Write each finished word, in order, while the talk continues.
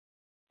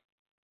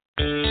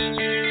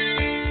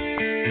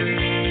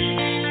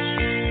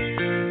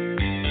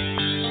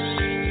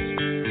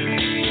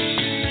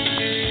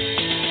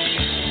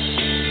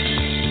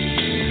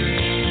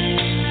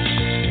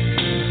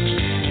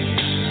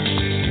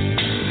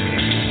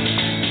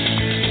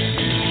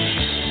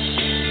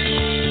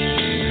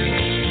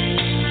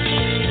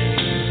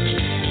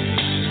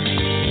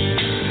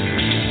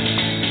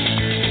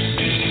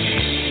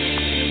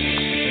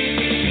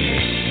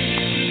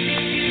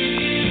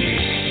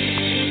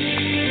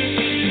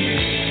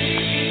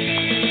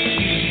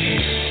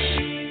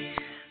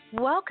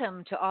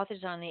Welcome to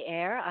Authors on the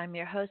Air. I'm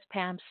your host,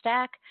 Pam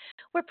Stack.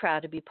 We're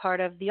proud to be part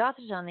of the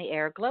Authors on the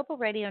Air Global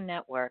Radio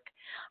Network.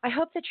 I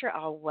hope that you're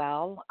all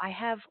well. I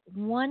have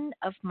one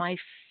of my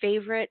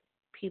favorite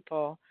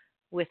people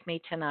with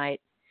me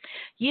tonight.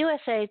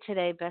 USA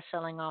Today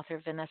bestselling author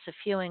Vanessa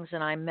Fewings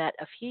and I met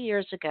a few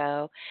years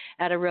ago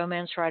at a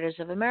Romance Writers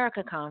of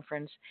America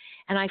conference,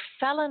 and I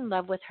fell in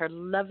love with her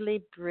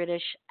lovely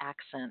British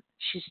accent.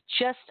 She's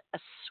just a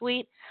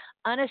sweet,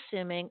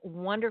 unassuming,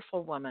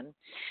 wonderful woman.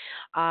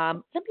 Let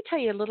me tell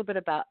you a little bit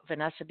about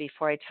Vanessa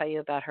before I tell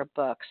you about her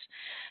books.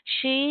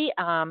 She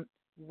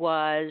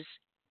was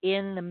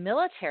in the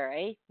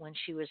military when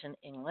she was in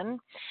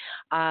England.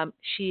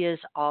 She is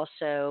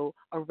also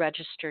a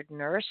registered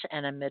nurse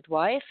and a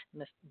midwife.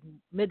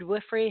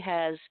 Midwifery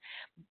has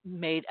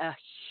made a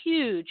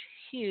huge,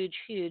 huge,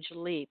 huge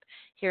leap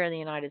here in the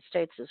United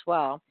States as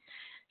well.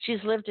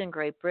 She's lived in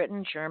Great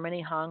Britain,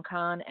 Germany, Hong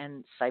Kong,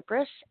 and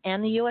Cyprus,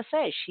 and the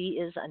USA. She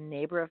is a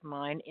neighbor of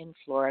mine in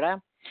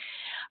Florida.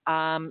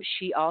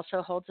 She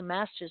also holds a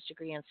master's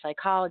degree in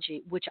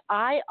psychology, which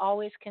I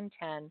always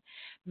contend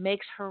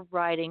makes her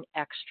writing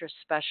extra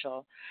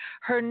special.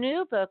 Her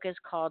new book is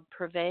called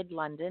PERVADE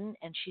London,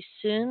 and she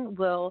soon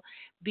will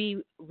be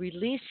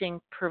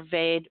releasing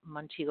PERVADE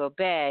Montego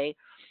Bay,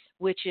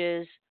 which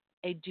is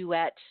a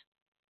duet,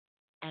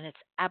 and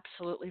it's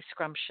absolutely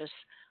scrumptious.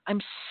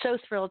 I'm so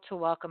thrilled to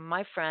welcome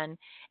my friend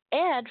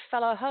and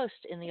fellow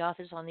host in the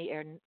Authors on the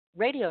Air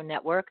radio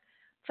network,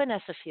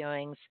 Vanessa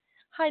Fewings.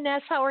 Hi,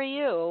 Ness. How are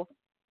you?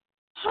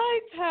 Hi,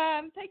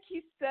 Pam. Thank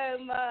you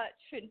so much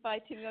for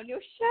inviting me on your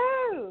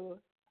show.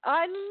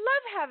 I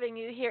love having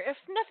you here. If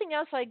nothing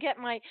else, I get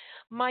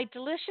my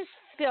delicious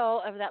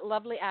fill of that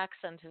lovely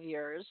accent of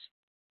yours.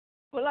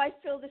 Well, I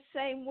feel the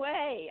same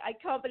way. I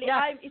can't believe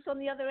it's on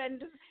the other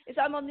end.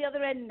 I'm on the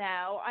other end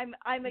now.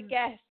 I'm a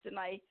guest, and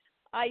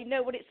I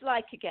know what it's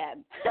like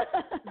again.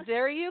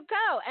 There you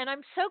go. And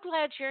I'm so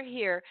glad you're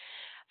here.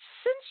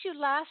 Since you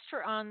last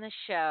were on the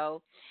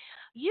show,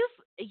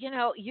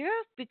 you're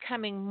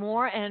becoming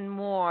more and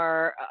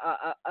more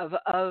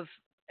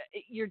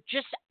you're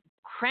just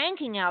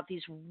cranking out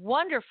these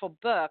wonderful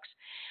books.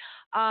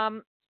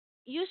 I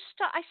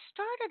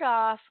started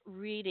off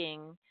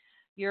reading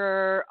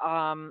your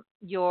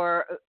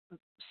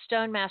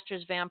Stone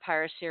Masters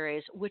Vampire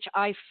series, which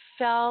I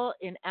fell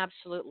in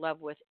absolute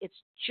love with.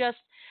 It's just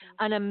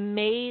an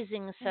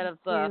amazing set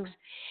of books.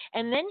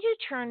 And then you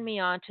turned me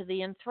on to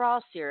the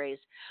Enthrall series,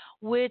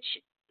 which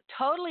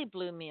totally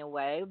blew me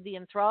away. The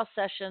Enthrall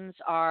sessions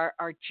are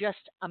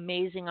just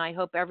amazing. I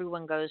hope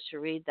everyone goes to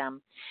read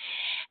them.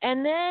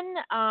 And then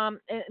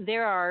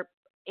there are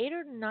eight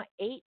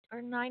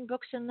or nine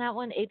books in that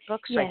one. 8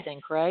 books, yes, I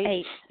think, right?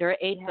 8. There are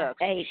 8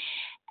 books. 8.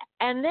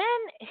 And then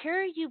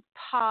here you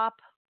pop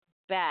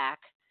back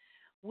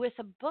with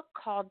a book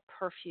called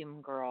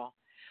Perfume Girl,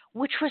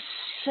 which was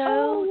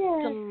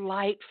so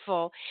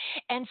delightful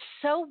and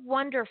so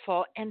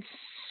wonderful and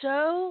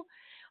so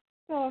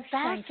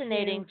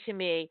fascinating to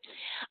me.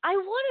 I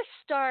want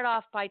to start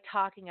off by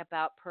talking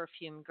about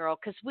Perfume Girl,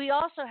 because we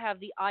also have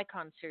the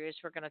Icon series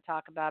we're going to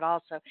talk about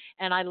also,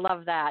 and I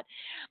love that.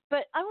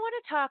 But I want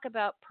to talk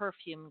about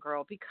Perfume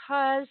Girl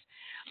because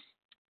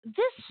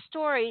this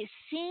story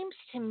seems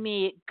to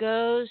me it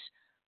goes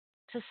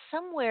to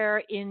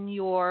somewhere in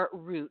your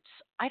roots.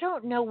 I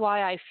don't know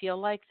why I feel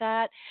like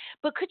that,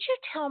 but could you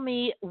tell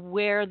me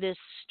where this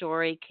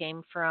story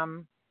came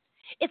from?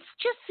 It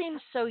just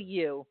seems so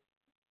you.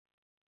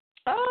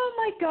 Oh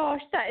my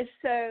gosh, that is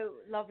so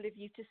lovely of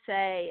you to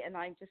say, and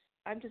I'm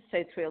just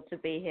so thrilled to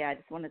be here. I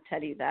just want to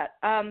tell you that.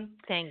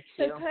 Thank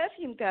you. So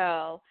Perfume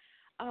Girl.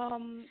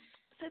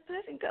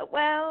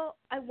 Well,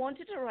 I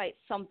wanted to write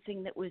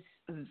something that was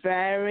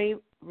very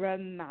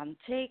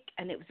romantic,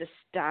 and it was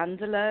a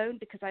standalone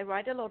because I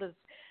write a lot of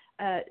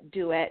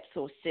duets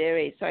or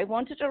series. So I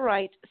wanted to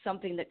write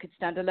something that could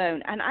stand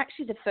alone. And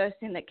actually, the first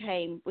thing that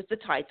came was the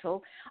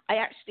title. I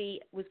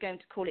actually was going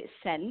to call it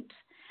Scent.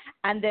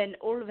 And then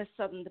all of a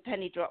sudden the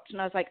penny dropped and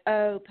I was like,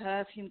 oh,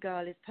 Perfume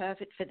Girl is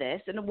perfect for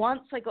this. And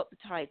once I got the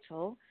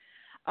title,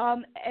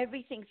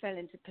 everything fell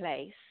into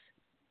place.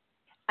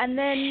 And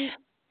then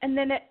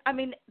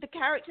the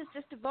characters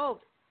just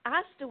evolved.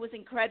 Asta was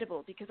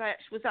incredible because I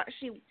was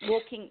actually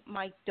walking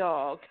my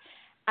dog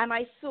and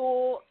I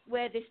saw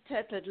where this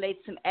turtle had laid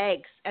some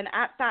eggs. And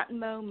at that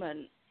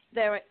moment,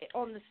 there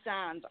on the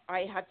sand,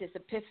 I had this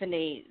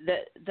epiphany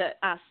that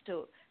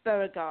Asta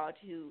Beauregard,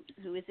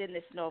 who is in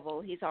this novel,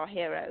 he's our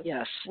hero,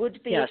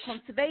 would be a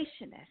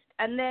conservationist.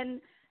 And then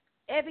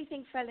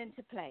everything fell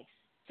into place.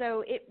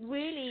 So it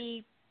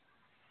really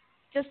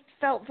just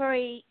felt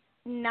very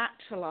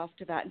natural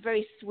after that, and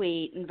very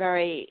sweet and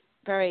very,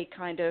 very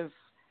kind of,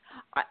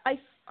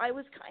 I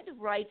was kind of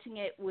writing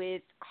it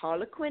with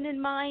Harlequin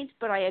in mind,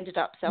 but I ended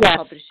up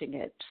self-publishing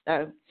it.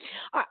 So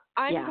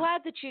I'm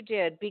glad that you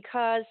did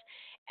because,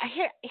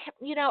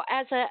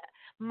 as a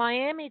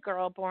Miami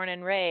girl born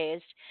and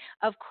raised,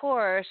 of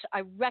course,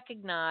 I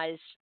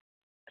recognized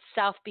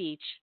South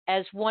Beach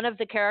as one of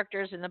the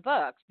characters in the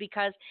books,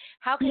 because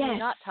how can you Yes.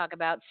 not talk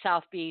about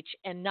South Beach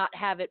and not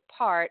have it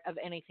part of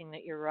anything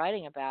that you're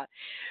writing about?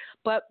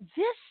 But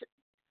this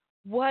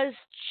was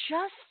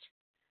just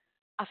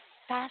a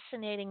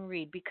fascinating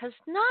read, because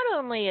not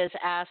only is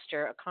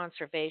Astor a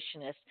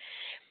conservationist,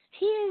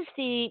 he is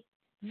the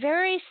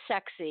very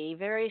sexy,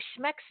 very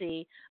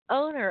schmexy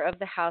owner of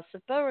the House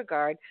of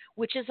Beauregard,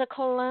 which is a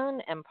cologne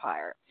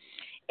empire.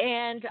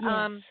 And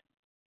Yes.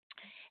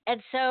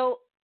 and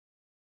so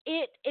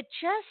it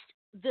just,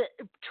 the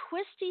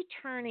twisty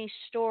turny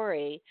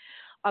story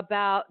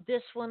about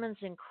this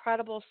woman's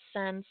incredible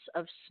sense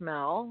of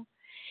smell,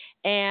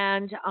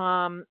 and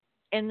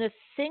the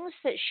things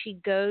that she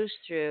goes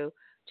through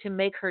to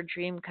make her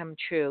dream come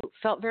true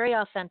felt very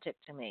authentic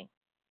to me.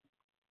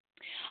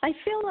 I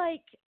feel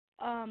like,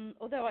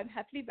 although I'm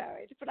happily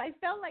married, but I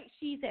felt like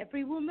she's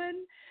every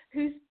woman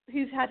who's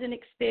had an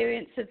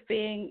experience of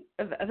being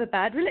of a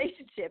bad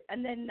relationship,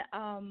 and then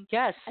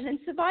Yes.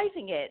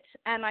 surviving it.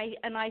 And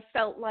I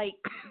felt like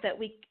that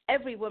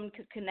every woman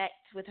could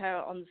connect with her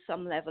on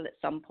some level at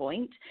some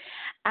point.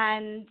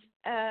 And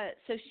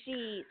so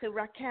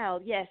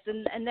Raquel, yes,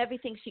 and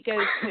everything she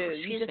goes through,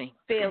 you just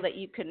feel that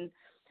you can,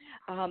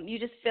 you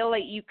just feel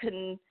like you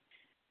can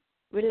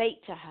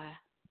relate to her.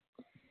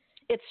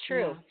 It's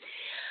true. Yeah.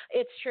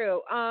 It's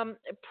true.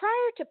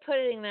 Prior to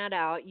putting that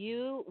out,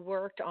 you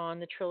worked on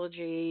the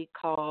trilogy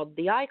called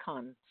the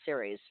Icon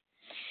series.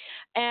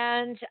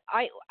 And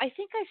I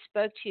think I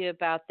spoke to you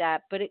about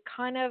that, but it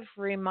kind of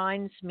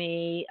reminds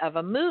me of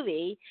a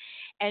movie.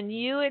 And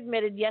you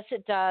admitted, yes,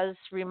 it does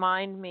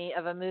remind me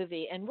of a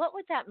movie. And what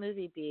would that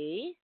movie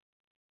be?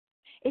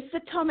 It's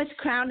the Thomas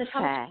Crown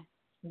Affair.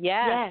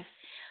 Yes.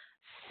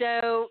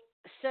 So,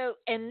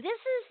 and this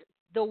is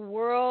the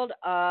world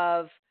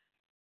of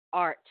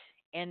art,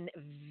 and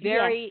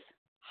very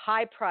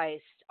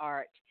high-priced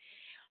art.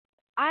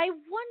 I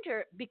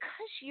wonder, because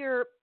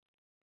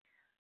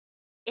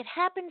it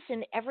happens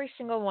in every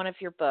single one of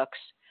your books,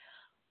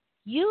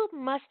 you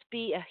must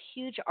be a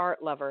huge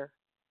art lover,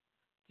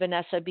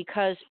 Vanessa,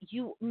 because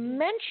you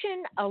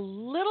mention a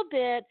little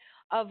bit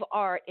of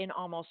art in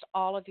almost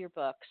all of your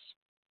books.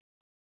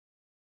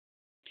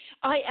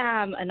 I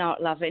am an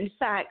art lover. In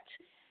fact,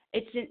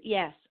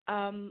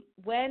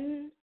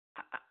 when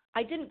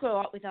I didn't grow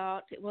up with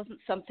art, it wasn't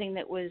something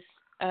that was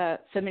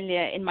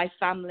familiar in my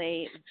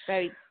family.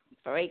 Very,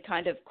 very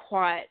kind of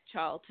quiet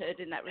childhood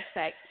in that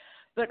respect.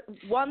 But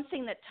one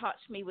thing that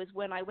touched me was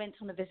when I went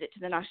on a visit to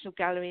the National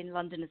Gallery in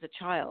London as a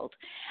child,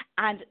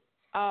 and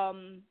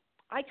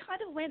I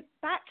kind of went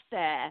back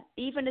there,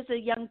 even as a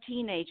young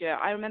teenager.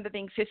 I remember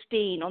being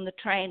 15 on the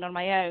train on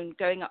my own,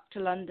 going up to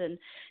London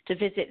to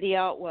visit the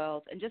art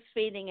world, and just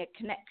feeling a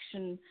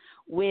connection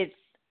with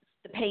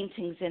the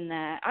paintings in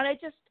there. And I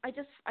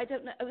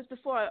don't know, it was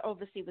before I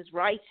obviously was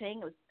writing.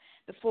 It was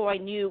before I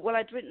knew, well,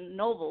 I'd written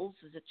novels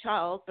as a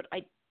child, but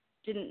I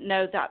didn't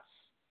know that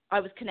I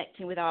was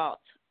connecting with art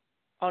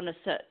on a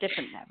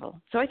different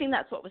level. So I think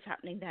that's what was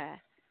happening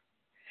there.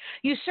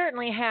 You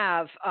certainly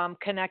have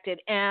connected,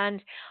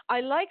 and I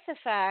like the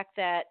fact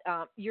that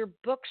your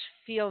books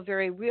feel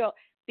very real,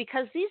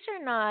 because these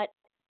are not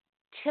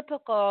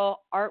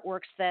typical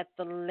artworks that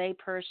the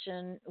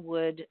layperson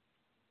would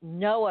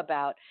know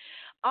about.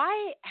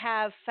 I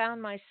have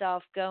found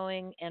myself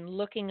going and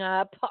looking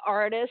up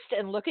artists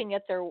and looking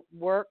at their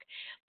work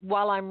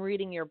while I'm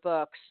reading your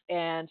books,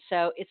 and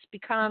so it's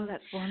become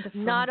that's wonderful.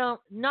 Not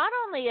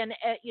only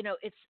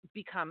it's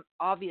become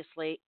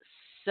obviously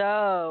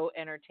so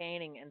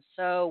entertaining and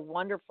so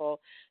wonderful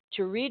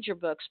to read your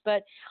books,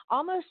 but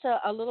almost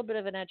a little bit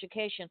of an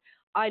education.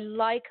 I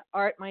like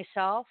art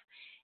myself,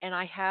 and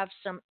I have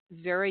some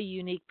very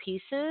unique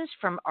pieces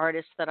from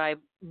artists that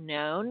I've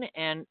known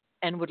and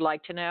would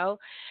like to know,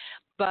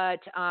 but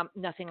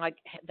nothing like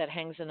that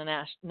hangs in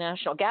the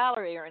National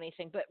Gallery or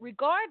anything. But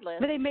regardless,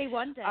 but they may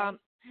one day.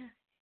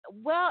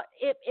 Well,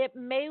 it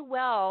may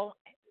well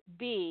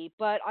be,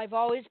 but I've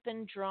always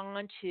been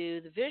drawn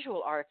to the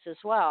visual arts as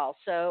well.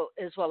 So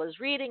as well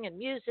as reading and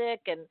music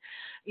and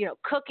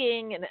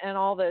cooking and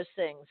all those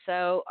things.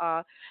 So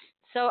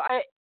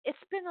it's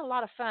been a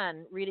lot of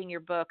fun reading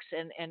your books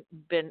and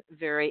been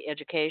very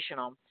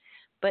educational.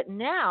 But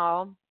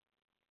now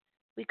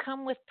we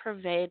come with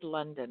Pervade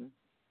London.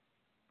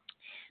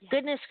 Yes.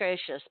 Goodness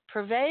gracious,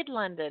 Pervade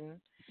London.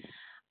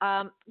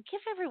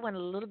 Give everyone a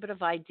little bit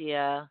of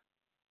idea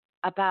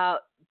about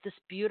this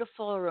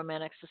beautiful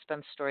romantic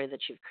suspense story that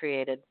you've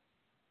created.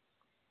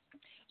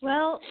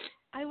 Well,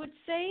 I would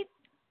say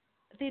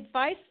the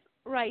advice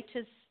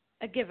writers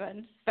are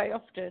given very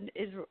often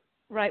is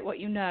write what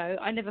you know.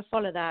 I never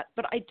follow that,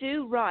 but I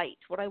do write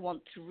what I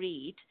want to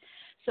read.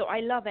 So I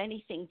love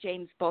anything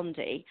James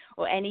Bondy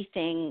or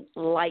anything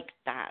like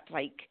that,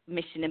 like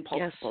Mission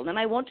Impossible. Yes. And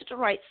I wanted to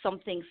write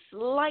something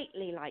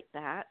slightly like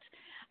that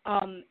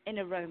in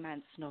a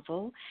romance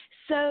novel.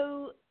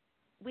 So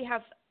we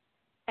have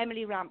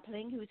Emily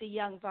Rampling, who's a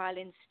young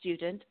violin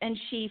student, and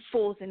she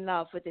falls in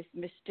love with this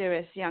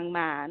mysterious young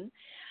man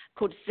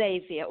called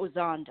Xavier, or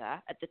Xander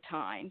at the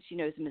time. She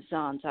knows him as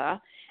Xander.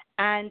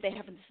 And they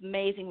have this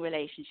amazing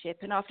relationship.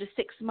 And after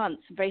 6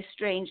 months, very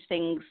strange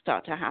things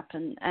start to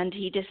happen. And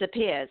he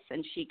disappears,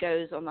 and she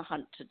goes on the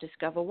hunt to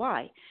discover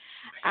why.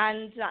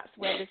 And that's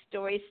where the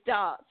story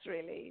starts,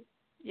 really.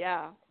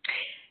 Yeah.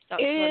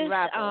 That's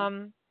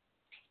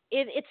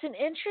it's an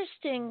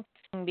interesting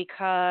thing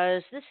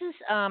because this is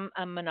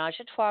a menage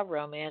a trois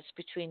romance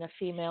between a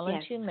female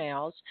and two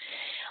males.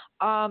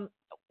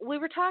 We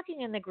were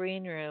talking in the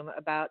green room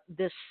about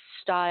this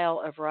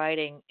style of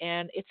writing,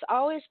 and it's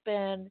always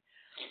been,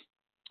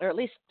 or at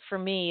least for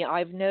me,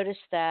 I've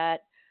noticed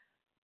that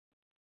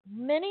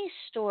many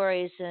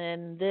stories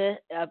in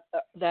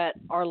that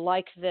are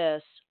like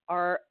this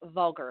are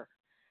vulgar.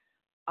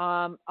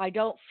 I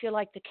don't feel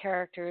like the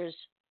characters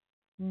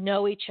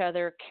know each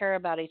other, care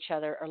about each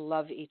other, or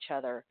love each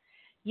other.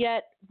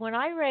 Yet, when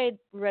I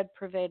read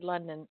Pervade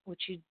London,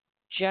 which you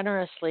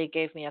generously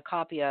gave me a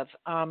copy of,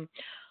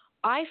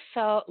 I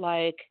felt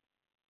like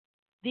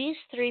these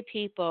three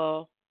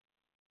people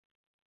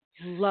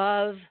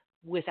love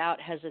without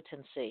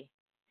hesitancy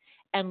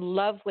and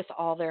love with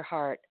all their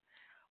heart.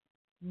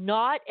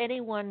 Not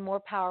anyone more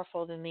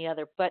powerful than the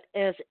other, but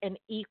as an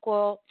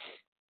equal,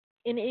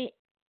 in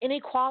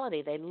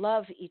equality. They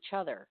love each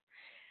other.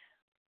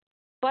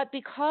 But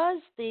because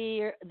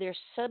there's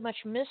so much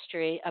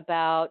mystery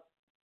about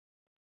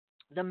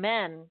the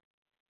men,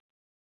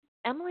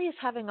 Emily is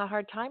having a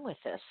hard time with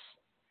this.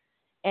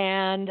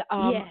 And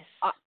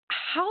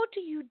how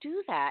do you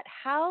do that?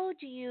 How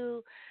do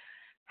you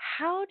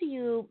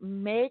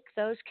make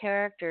those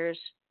characters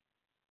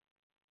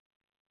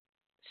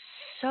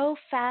so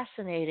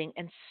fascinating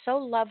and so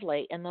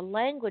lovely, and the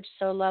language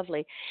so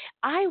lovely?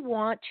 I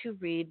want to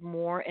read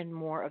more and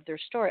more of their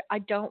story. I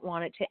don't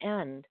want it to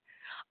end.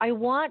 I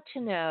want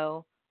to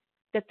know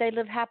that they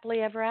live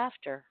happily ever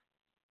after.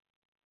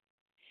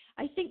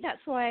 I think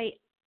that's why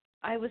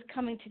I was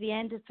coming to the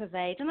end of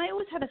Pervade, and I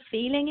always had a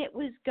feeling it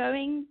was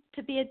going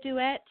to be a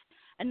duet,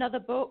 another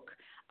book,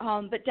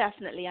 but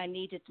definitely I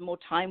needed more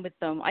time with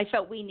them. I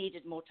felt we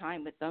needed more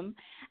time with them,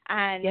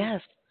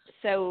 and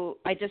so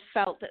I just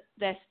felt that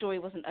their story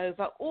wasn't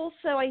over.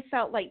 Also, I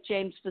felt like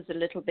James was a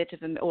little bit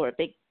of a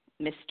big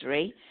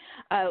mystery.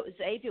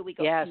 Xavier we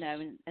got to know,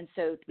 and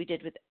so we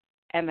did with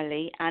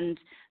Emily. And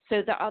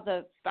so the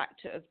other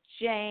factor of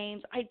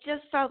James, I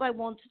just felt I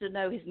wanted to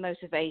know his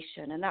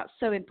motivation, and that's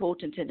so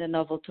important in a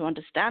novel to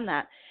understand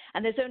that.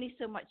 And there's only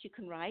so much you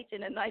can write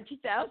in a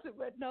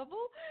 90,000-word novel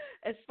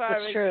as far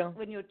as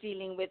when you're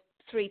dealing with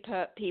three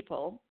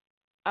people.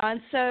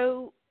 And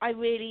so I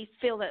really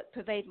feel that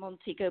Pervade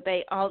Montego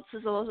Bay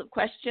answers a lot of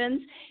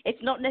questions.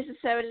 It's not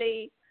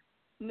necessarily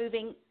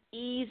moving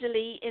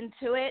easily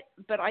into it,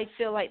 but I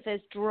feel like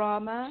there's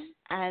drama,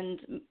 and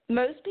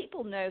most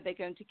people know they're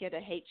going to get a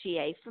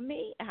HEA from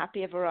me, a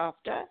happy ever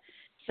after.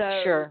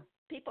 So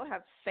people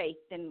have faith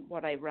in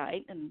what I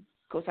write, and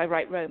of course I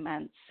write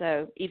romance,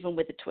 so even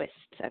with a twist.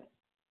 So.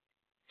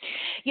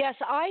 Yes,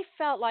 I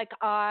felt like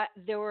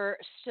there were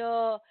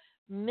still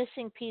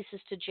missing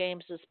pieces to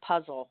James's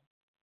puzzle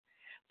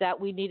that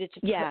we needed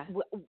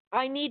to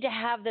I need to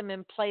have them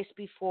in place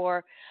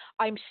before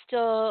I'm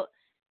still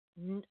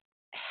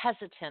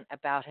hesitant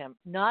about him,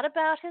 not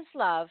about his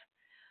love,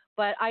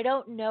 but I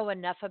don't know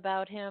enough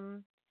about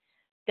him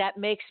that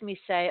makes me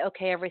say,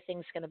 okay,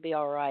 everything's going to be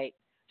all right.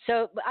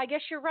 So I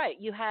guess you're right.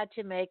 You had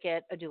to make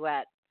it a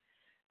duet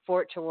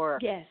for it to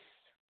work.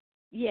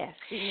 Yes,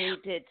 we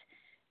needed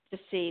to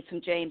see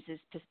from James's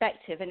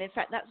perspective, and in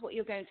fact, that's what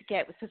you're going to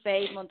get with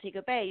Pervade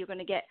Montego Bay. You're going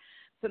to get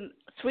from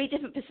three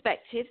different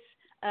perspectives,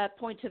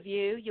 point of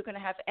view. You're going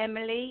to have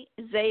Emily,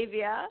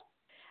 Xavier,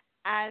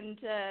 and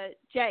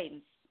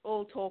James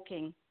all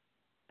talking,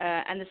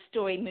 and the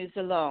story moves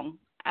along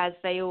as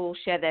they all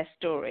share their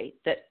story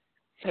that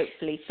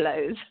hopefully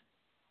flows.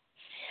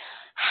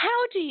 How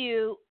do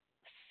you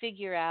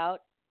figure out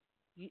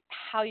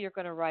how you're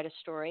going to write a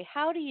story?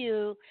 How do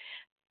you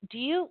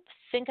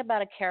think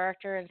about a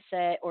character and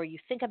say, or you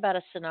think about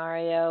a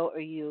scenario, or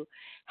you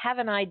have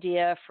an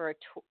idea for a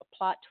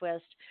plot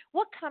twist?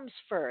 What comes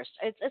first?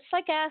 It's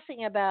like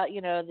asking about,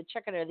 the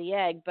chicken or the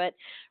egg, but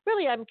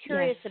really I'm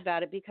curious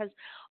about it because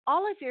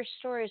all of your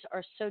stories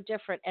are so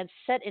different and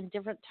set in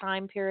different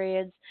time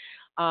periods,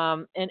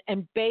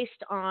 and based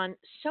on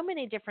so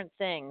many different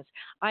things.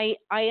 I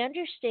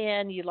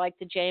understand you like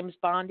the James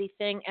Bondy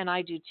thing, and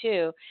I do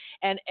too,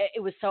 and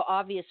it was so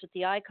obvious with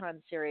the Icon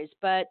series,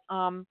 but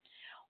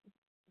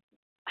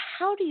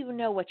how do you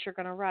know what you're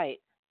going to write?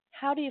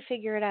 How do you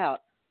figure it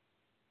out?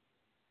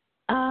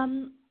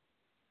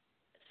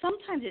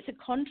 Sometimes it's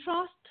a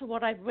contrast to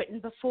what I've written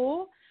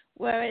before,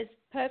 whereas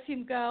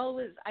Perfume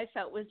Girl I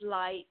felt was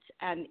light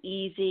and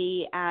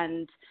easy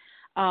and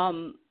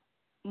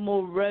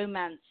more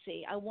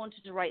romancy. I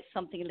wanted to write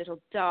something a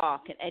little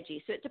dark and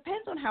edgy. So it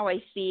depends on how I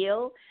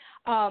feel.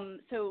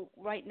 So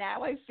right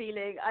now I'm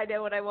feeling I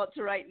know what I want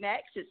to write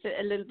next. It's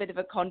a little bit of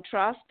a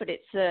contrast, but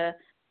it's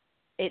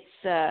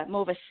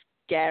more of a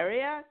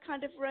scarier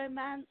kind of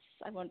romance.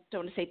 Don't want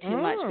to say too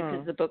much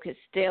because the book is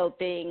still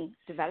being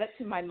developed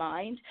in my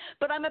mind.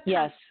 But I'm a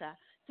pantser,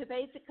 So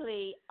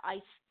basically, I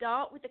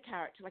start with the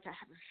character, like I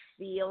have a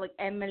feel, like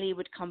Emily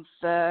would come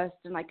first,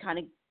 and I kind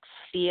of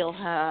feel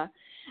her.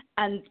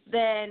 And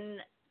then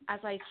as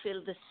I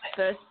feel this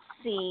first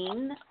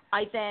scene,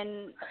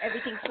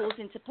 everything falls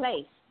into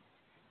place.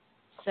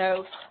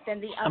 So then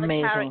the other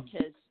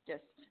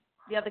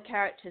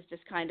characters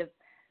just kind of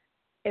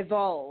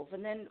evolve.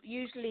 And then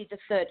usually the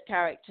third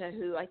character,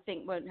 who I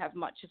think won't have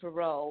much of a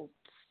role,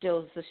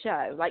 steals the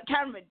show, like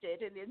Cameron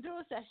did in the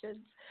indoor sessions.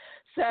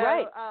 So,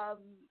 right.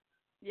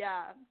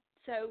 Yeah.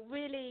 So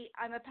really,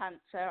 I'm a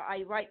pantser.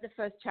 I write the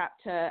first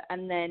chapter,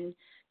 and then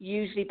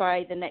usually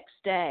by the next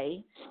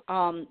day,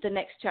 the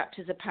next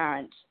chapter is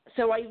apparent.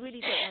 So I really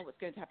don't know what's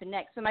going to happen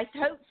next. And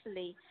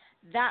hopefully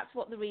that's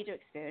what the reader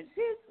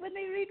experiences when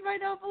they read my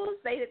novels.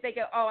 They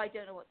go, oh, I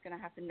don't know what's going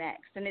to happen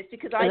next. And it's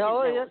because I didn't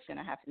know what's going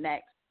to happen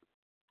next.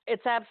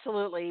 It's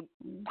absolutely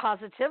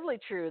positively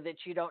true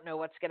that you don't know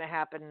what's going to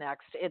happen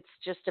next. It's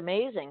just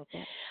amazing.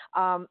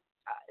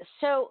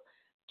 So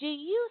do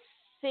you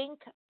think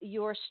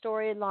your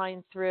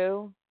storyline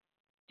through?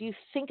 Do you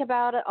think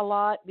about it a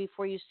lot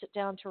before you sit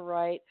down to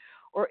write?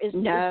 Or is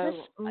this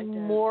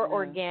more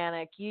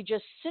organic? You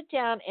just sit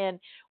down and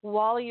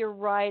while you're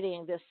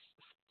writing, this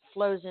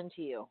flows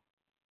into you?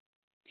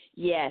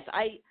 Yes,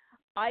 I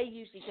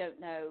usually don't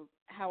know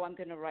how I'm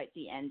going to write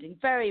the ending,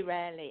 very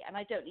rarely, and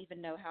I don't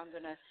even know how I'm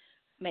going to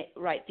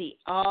write the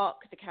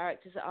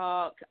character's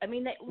arc. I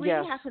mean, it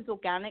really happens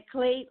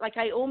organically. Like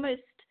I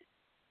almost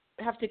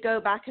have to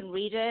go back and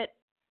read it,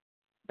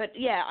 but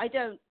yeah,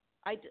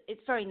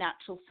 it's very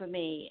natural for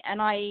me, and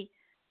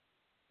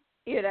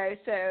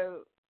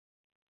so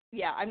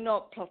yeah, I'm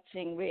not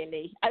plotting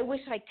really. I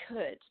wish I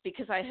could,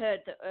 because I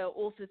heard that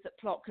authors that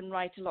plot can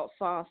write a lot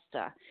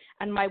faster,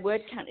 and my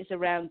word count is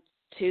around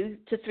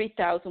 2,000 to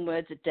 3,000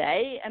 words a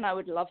day, and I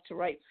would love to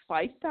write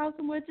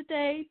 5,000 words a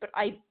day, but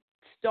I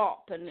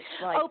stop, and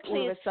it's like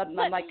all of a sudden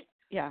I'm like,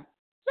 yeah.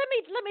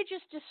 Let me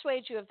just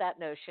dissuade you of that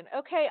notion.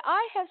 Okay,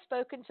 I have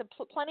spoken to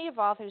plenty of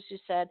authors who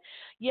said,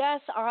 yes,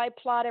 I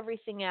plot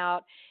everything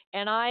out,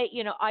 and I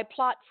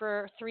plot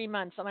for 3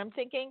 months, and I'm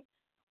thinking,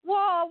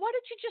 well, why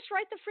don't you just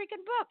write the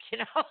freaking book?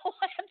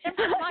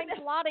 Never mind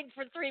plotting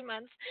for 3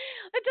 months.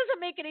 That doesn't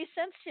make any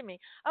sense to me.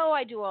 Oh,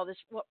 I do all this.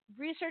 Well,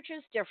 research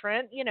is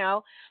different,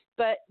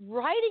 but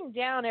writing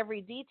down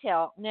every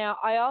detail. Now,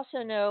 I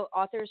also know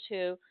authors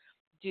who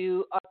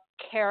do a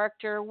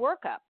character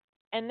workup,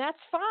 and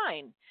that's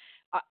fine.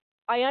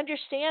 I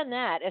understand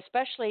that,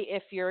 especially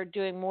if you're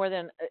doing more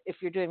than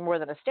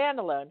a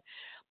standalone.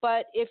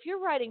 But if you're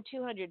writing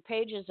 200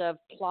 pages of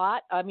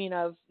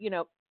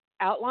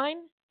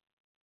outline,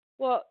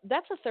 well,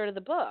 that's a third of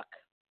the book.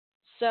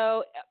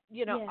 So,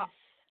 yes.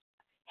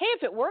 Hey,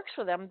 if it works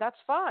for them,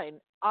 that's fine.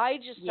 I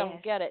just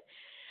don't get it.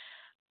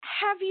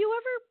 Have you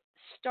ever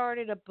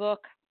started a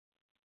book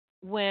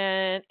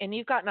and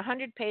you've gotten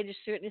 100 pages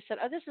through it and you said,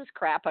 oh, this is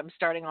crap, I'm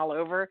starting all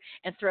over,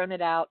 and thrown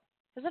it out?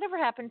 Has that ever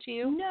happened to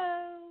you?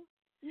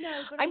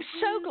 No, but I'm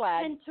so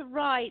glad. Tend to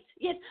write.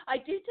 Yes, I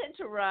do tend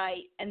to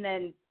write, and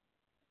then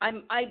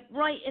I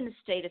write in a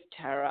state of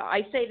terror.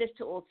 I say this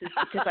to authors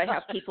because I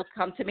have people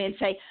come to me and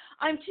say,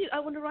 I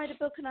want to write a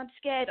book and I'm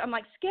scared. I'm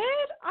like,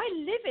 scared? I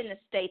live in a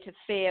state of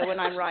fear when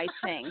I'm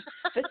writing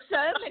for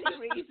so many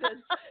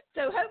reasons.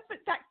 So hopefully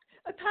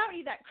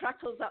apparently that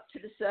crackles up to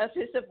the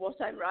surface of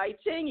what I'm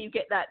writing. You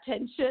get that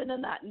tension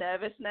and that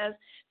nervousness.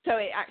 So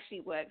it actually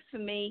works for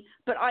me.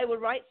 But I will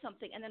write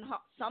something, and then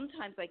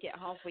sometimes I get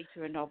halfway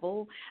through a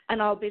novel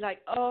and I'll be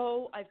like,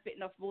 oh, I've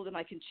bitten off more than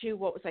I can chew.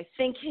 What was I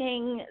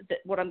thinking?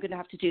 What I'm going to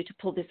have to do to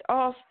pull this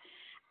off?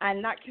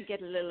 And that can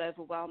get a little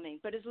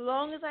overwhelming. But as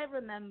long as I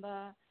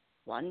remember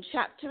one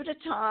chapter at a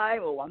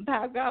time or one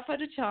paragraph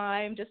at a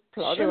time, just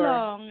plod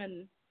along,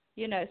 and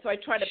so I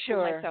try to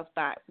pull myself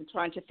back from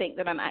trying to think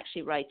that I'm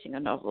actually writing a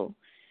novel.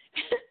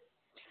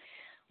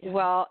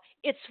 Well,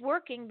 it's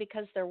working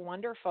because they're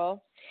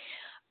wonderful.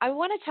 I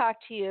want to talk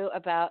to you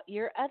about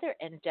your other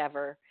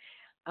endeavor.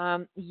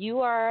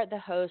 You are the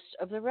host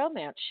of The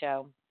Romance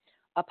Show,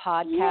 a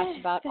podcast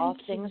about all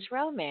things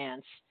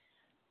romance.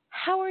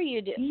 How are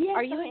you doing?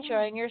 Are you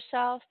enjoying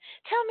yourself?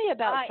 Tell me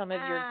about some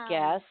of your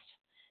guests.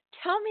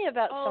 Tell me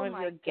about some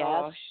of your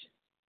guests.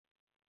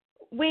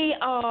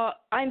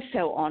 I'm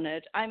so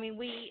honored. I mean,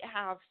 we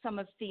have some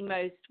of the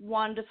most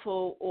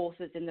wonderful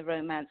authors in the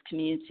romance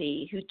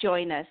community who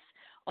join us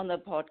on the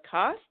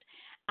podcast.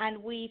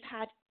 And we've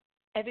had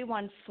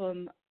everyone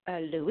from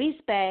Louise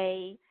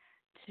Bay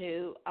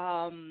to,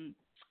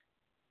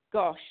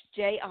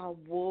 J.R.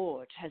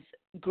 Ward has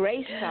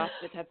graced us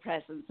with her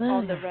presence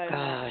on the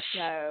romance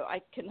show.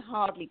 I can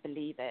hardly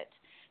believe it.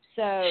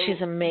 So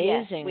she's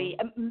amazing. Yes,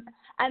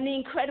 and the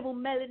incredible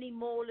Melanie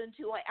Morland,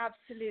 who I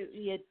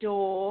absolutely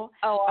adore.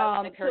 Oh,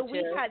 I like her so too.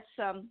 We've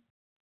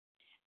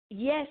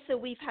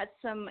had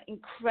some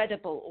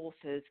incredible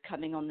authors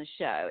coming on the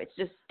show. It's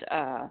just,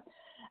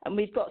 and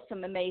we've got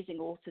some amazing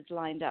authors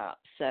lined up.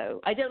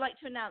 So I don't like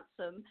to announce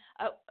them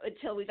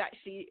until we've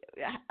actually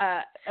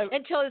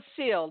until it's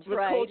sealed,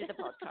 recorded the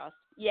podcast.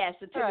 Yes,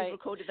 until Right. we've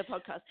recorded the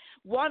podcast.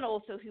 One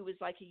also who was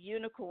like a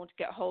unicorn to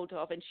get hold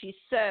of, and she's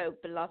so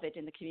beloved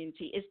in the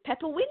community, is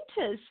Pepper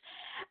Winters.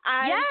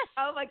 And, Yes.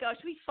 oh my gosh,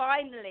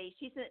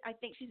 I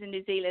think she's in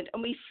New Zealand,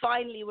 and we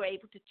finally were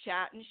able to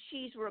chat, and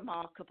she's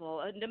remarkable,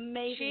 an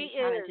amazingly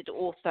talented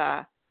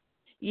author.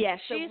 Yes,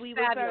 so we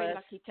were very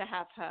lucky to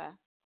have her.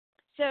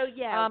 So,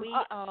 yeah, we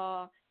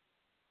are...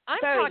 I'm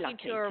talking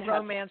to a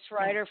romance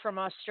writer from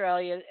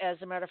Australia.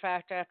 As a matter of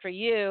fact, after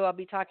you, I'll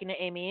be talking to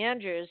Amy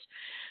Andrews,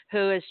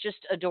 who is just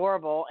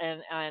adorable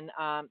and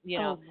you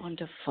know,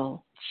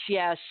 wonderful.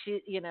 Yeah,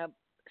 she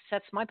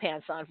sets my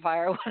pants on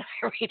fire when I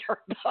read her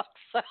book.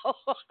 So,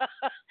 oh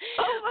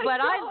my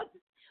God.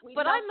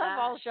 I love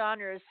all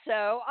genres.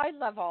 So I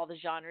love all the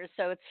genres.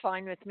 So it's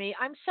fine with me.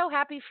 I'm so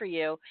happy for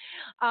you.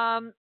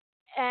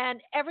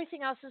 And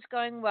everything else is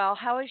going well.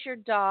 How is your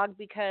dog?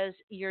 Because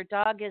your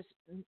dog is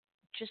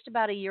just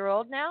about a year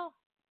old now?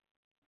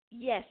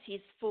 Yes, he's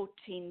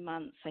 14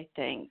 months, I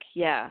think.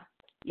 Yeah.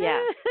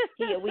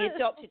 We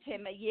adopted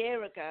him a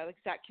year ago,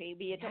 exactly.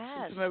 We adopted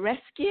him from a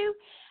rescue.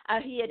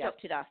 He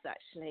adopted us,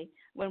 actually,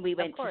 when we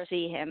went to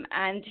see him.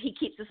 And he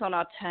keeps us on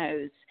our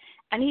toes.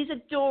 And he's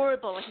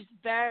adorable. He's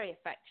very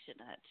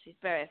affectionate.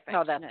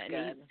 Oh, that's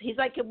good. He's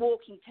like a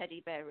walking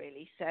teddy bear,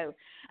 really. So,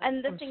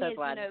 and the thing is,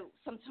 glad.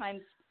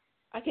 Sometimes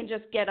I can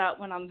just get up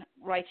when I'm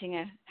writing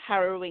a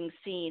harrowing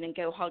scene and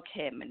go hug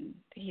him, and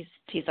he's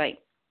like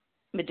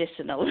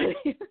medicinal.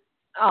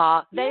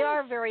 They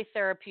are very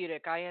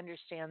therapeutic. I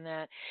understand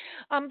that.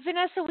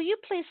 Vanessa, will you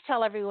please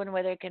tell everyone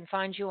where they can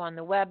find you on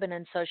the web and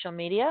in social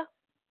media?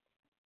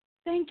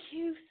 Thank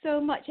you so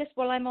much. Yes,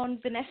 well, I'm on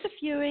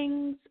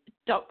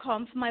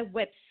vanessafewings.com for my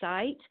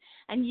website,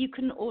 and you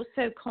can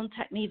also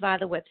contact me via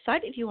the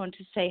website if you want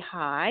to say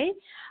hi.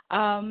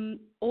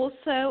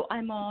 Also,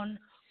 I'm on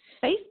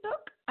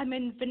Facebook. I'm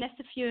in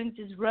Vanessa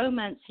Fewings'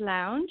 Romance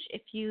Lounge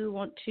if you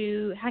want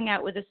to hang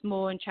out with us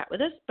more and chat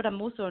with us. But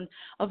I'm also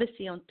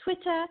obviously on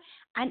Twitter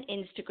and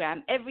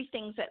Instagram.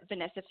 Everything's at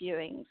Vanessa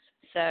Fewings.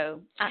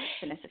 So at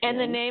Vanessa Fewings. And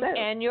the name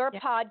and your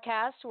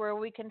podcast, where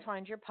we can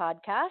find your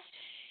podcast?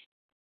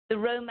 The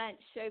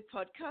Romance Show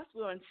Podcast.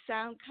 We're on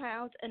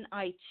SoundCloud and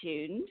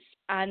iTunes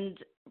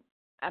and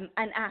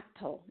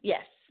Apple.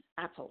 Yes,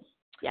 Apple.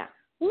 Yeah.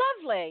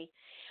 Lovely.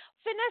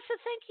 Vanessa,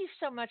 thank you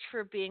so much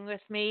for being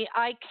with me.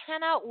 I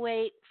cannot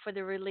wait for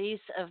the release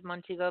of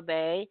Montego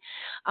Bay.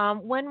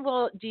 When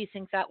do you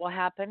think that will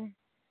happen?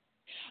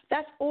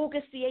 That's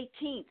August the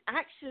 18th.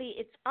 Actually,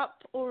 it's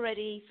up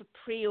already for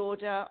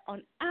pre-order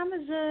on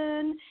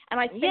Amazon,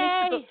 and I finished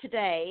the book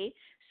today,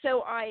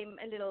 so I'm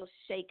a little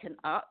shaken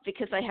up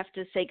because I have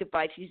to say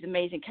goodbye to these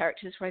amazing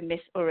characters who I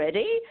miss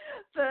already,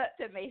 but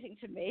they're amazing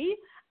to me.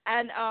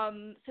 And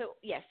so,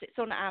 yes, it's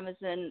on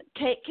Amazon.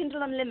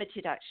 Kindle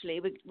Unlimited, actually.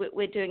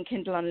 We're doing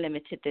Kindle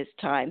Unlimited this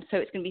time. So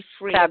it's going to be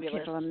free on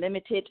Kindle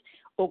Unlimited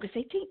August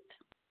 18th.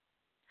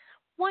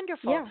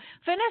 Wonderful. Yeah.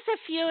 Vanessa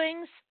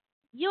Fewings,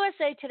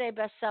 USA Today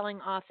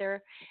best-selling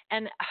author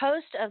and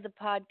host of the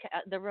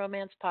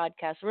Romance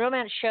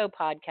Show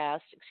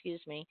podcast,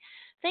 excuse me.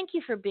 Thank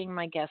you for being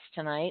my guest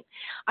tonight.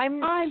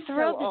 I'm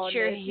thrilled that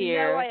you're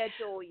here. You know I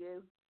adore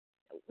you.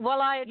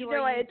 Well, I adore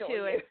you I adore too.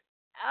 You.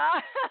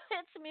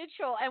 It's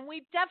mutual, and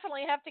we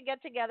definitely have to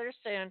get together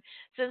soon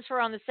since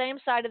we're on the same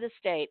side of the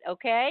state,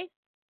 okay?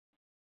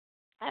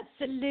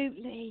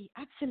 Absolutely.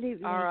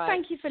 All right.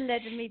 Thank you for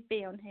letting me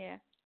be on here.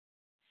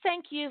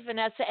 Thank you,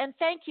 Vanessa, and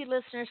thank you,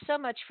 listeners, so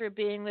much for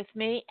being with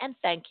me, and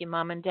thank you,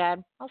 Mom and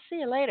Dad. I'll see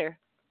you later.